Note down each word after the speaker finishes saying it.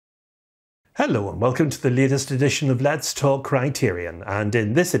Hello and welcome to the latest edition of Let's Talk Criterion, and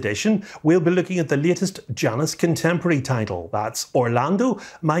in this edition we'll be looking at the latest Janus contemporary title, that's Orlando,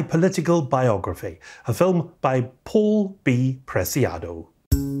 My Political Biography, a film by Paul B Preciado.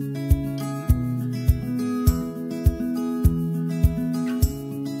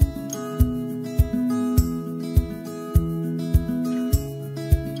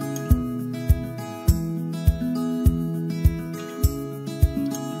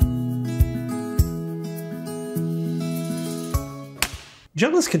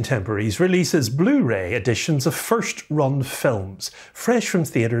 Janus Contemporaries releases Blu-ray editions of first-run films, fresh from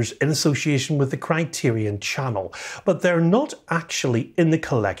theatres in association with the Criterion channel, but they're not actually in the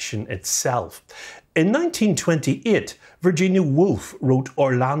collection itself. In 1928, Virginia Woolf wrote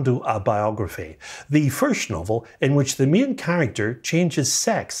Orlando, a Biography, the first novel in which the main character changes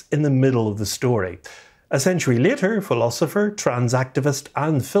sex in the middle of the story. A century later, philosopher, trans activist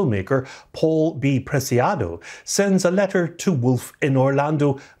and filmmaker Paul B Preciado sends a letter to Woolf in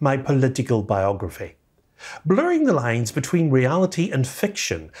Orlando, My Political Biography. Blurring the lines between reality and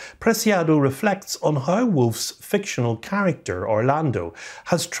fiction, Preciado reflects on how Woolf's fictional character, Orlando,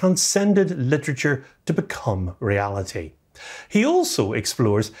 has transcended literature to become reality. He also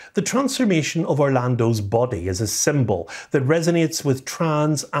explores the transformation of Orlando's body as a symbol that resonates with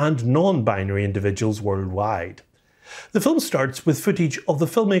trans and non-binary individuals worldwide. The film starts with footage of the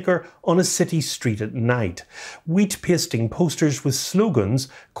filmmaker on a city street at night, wheat-pasting posters with slogans,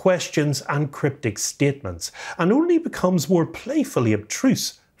 questions and cryptic statements, and only becomes more playfully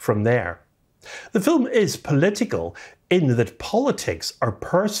abstruse from there. The film is political in that politics are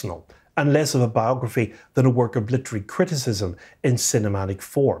personal, and less of a biography than a work of literary criticism in cinematic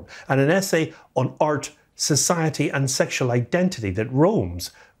form, and an essay on art, society and sexual identity that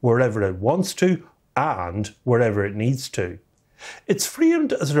roams wherever it wants to and wherever it needs to. It's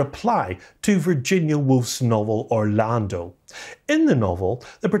framed as a reply to Virginia Woolf's novel Orlando. In the novel,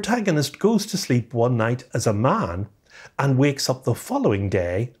 the protagonist goes to sleep one night as a man and wakes up the following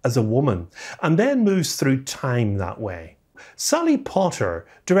day as a woman, and then moves through time that way. Sally Potter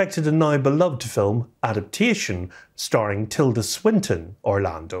directed a now beloved film adaptation starring Tilda Swinton,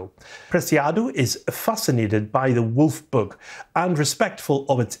 Orlando. Preciado is fascinated by the Woolf book and respectful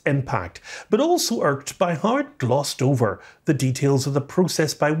of its impact, but also irked by how it glossed over the details of the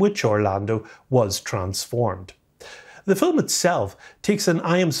process by which Orlando was transformed. The film itself takes an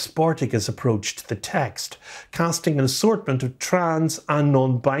I am Spartacus approach to the text, casting an assortment of trans and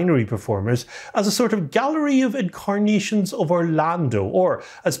non-binary performers as a sort of gallery of incarnations of Orlando, or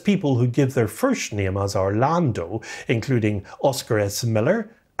as people who give their first name as Orlando, including Oscar S.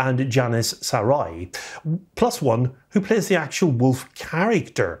 Miller and Janus Sarai, plus one who plays the actual Woolf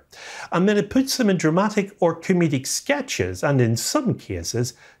character. And then it puts them in dramatic or comedic sketches, and in some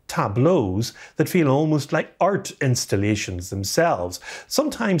cases, tableaus that feel almost like art installations themselves,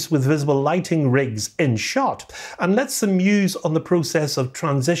 sometimes with visible lighting rigs in shot, and lets them muse on the process of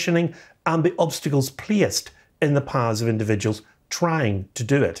transitioning and the obstacles placed in the paths of individuals trying to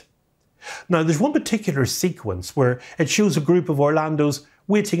do it. Now, there's one particular sequence where it shows a group of Orlandos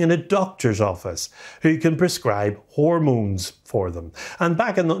waiting in a doctor's office who can prescribe hormones for them. And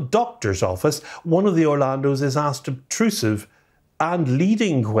back in the doctor's office, one of the Orlandos is asked obtrusive and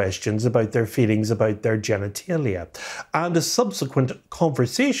leading questions about their feelings about their genitalia. And a subsequent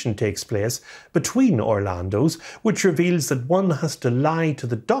conversation takes place between Orlandos, which reveals that one has to lie to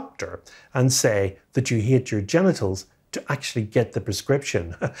the doctor and say that you hate your genitals to actually get the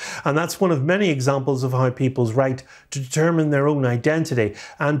prescription. And that's one of many examples of how people's right to determine their own identity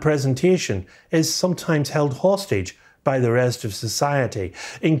and presentation is sometimes held hostage by the rest of society,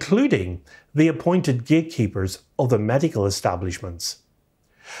 including the appointed gatekeepers of the medical establishments.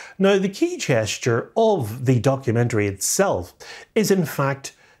 Now, the key gesture of the documentary itself is in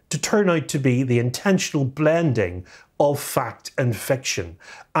fact to turn out to be the intentional blending of fact and fiction,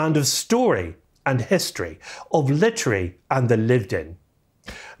 and of story and history, of literary and the lived in.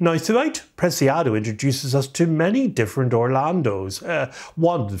 Now, throughout, Preciado introduces us to many different Orlandos.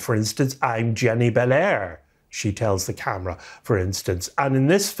 One, for instance, I'm Jenny Belair, she tells the camera, for instance, and in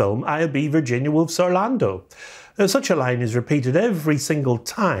this film, I'll be Virginia Woolf's Orlando. Now, such a line is repeated every single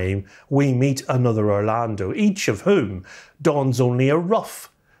time we meet another Orlando, each of whom dons only a ruff,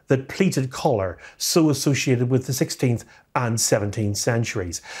 that pleated collar so associated with the 16th and 17th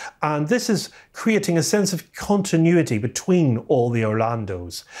centuries. And this is creating a sense of continuity between all the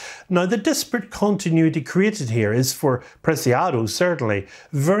Orlandos. Now, the disparate continuity created here is, for Preciado certainly,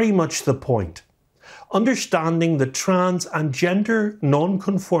 very much the point. understanding that trans and gender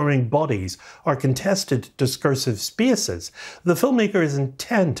non-conforming bodies are contested discursive spaces, the filmmaker is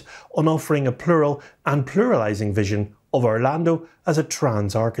intent on offering a plural and pluralising vision of Orlando as a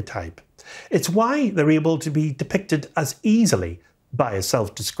trans archetype. It's why they're able to be depicted as easily by a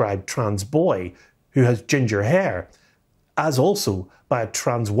self-described trans boy who has ginger hair, as also by a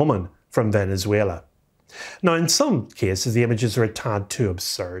trans woman from Venezuela. Now, in some cases, the images are a tad too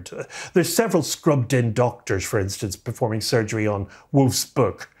absurd. There's several scrubbed-in doctors, for instance, performing surgery on Woolf's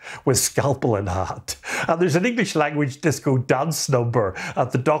book with scalpel in hand. And there's an English-language disco dance number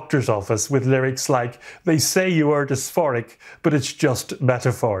at the doctor's office with lyrics like, "They say you are dysphoric, but it's just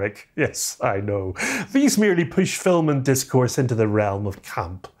metaphoric." Yes, I know. These merely push film and discourse into the realm of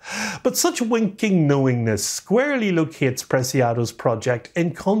camp. But such winking knowingness squarely locates Preciado's project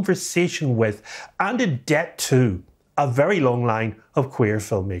in conversation with, and in debt to, a very long line of queer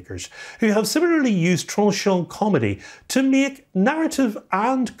filmmakers who have similarly used tranchant comedy to make narrative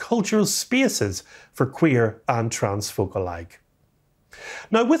and cultural spaces for queer and trans folk alike.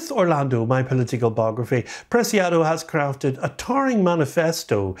 Now, with Orlando, My Political Biography, Preciado has crafted a towering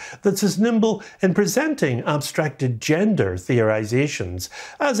manifesto that's as nimble in presenting abstracted gender theorizations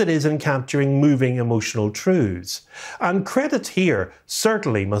as it is in capturing moving emotional truths. And credit here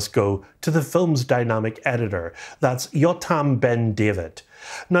certainly must go to the film's dynamic editor, that's Yotam Ben David.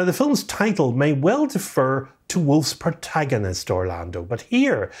 Now, the film's title may well defer to Woolf's protagonist, Orlando, but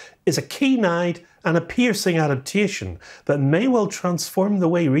here is a keen-eyed and a piercing adaptation that may well transform the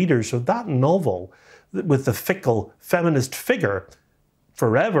way readers of that novel, with the fickle feminist figure,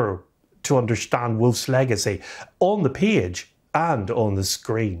 forever to understand Woolf's legacy on the page and on the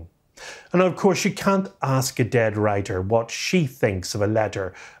screen. And of course, you can't ask a dead writer what she thinks of a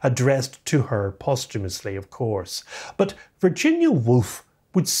letter addressed to her posthumously, of course. But Virginia Woolf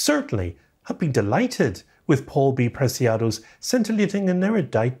would certainly have been delighted with Paul B Preciado's scintillating and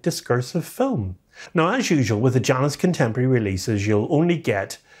erudite discursive film. Now, as usual with the Janus contemporary releases, you'll only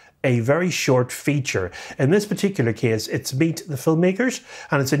get a very short feature. In this particular case, it's Meet the Filmmakers,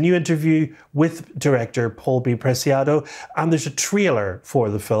 and it's a new interview with director Paul B Preciado, and there's a trailer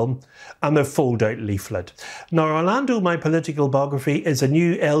for the film and a fold-out leaflet. Now, Orlando, My Political Biography is a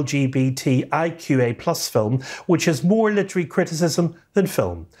new LGBTIQA+ film, which has more literary criticism than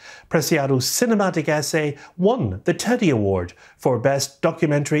film. Preciado's cinematic essay won the Teddy Award for Best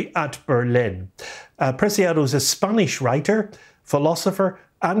Documentary at Berlin. Preciado is a Spanish writer, philosopher,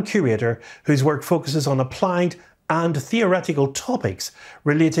 and curator whose work focuses on applied and theoretical topics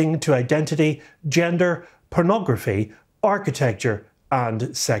relating to identity, gender, pornography, architecture,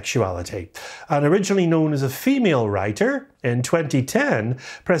 and sexuality. And originally known as a female writer, in 2010,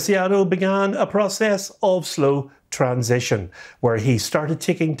 Preciado began a process of slow transition, where he started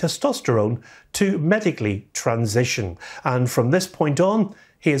taking testosterone to medically transition. And from this point on,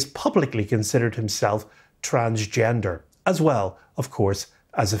 he has publicly considered himself transgender, as well, of course,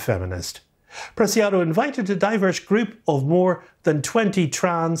 as a feminist. Preciado invited a diverse group of more than 20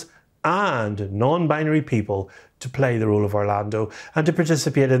 trans and non-binary people to play the role of Orlando and to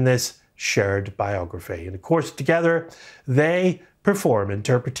participate in this shared biography. And of course, together, they perform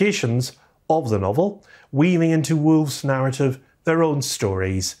interpretations of the novel, weaving into Woolf's narrative their own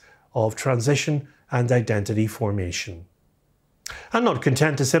stories of transition and identity formation. And not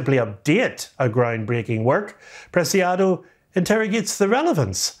content to simply update a groundbreaking work, Preciado interrogates the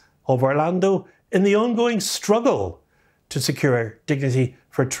relevance of Orlando in the ongoing struggle to secure dignity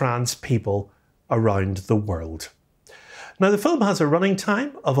for trans people around the world. Now, the film has a running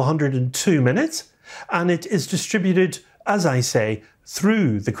time of 102 minutes, and it is distributed, as I say,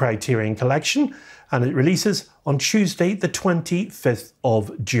 through the Criterion collection, and it releases on Tuesday, the 25th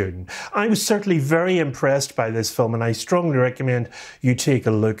of June. I was certainly very impressed by this film, and I strongly recommend you take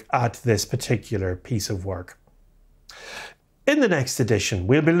a look at this particular piece of work. In the next edition,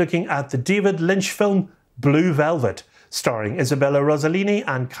 we'll be looking at the David Lynch film Blue Velvet, starring Isabella Rossellini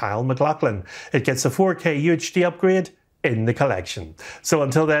and Kyle MacLachlan. It gets a 4K UHD upgrade in the collection. So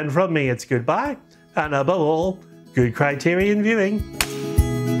until then, from me, it's goodbye, and above all, good Criterion viewing.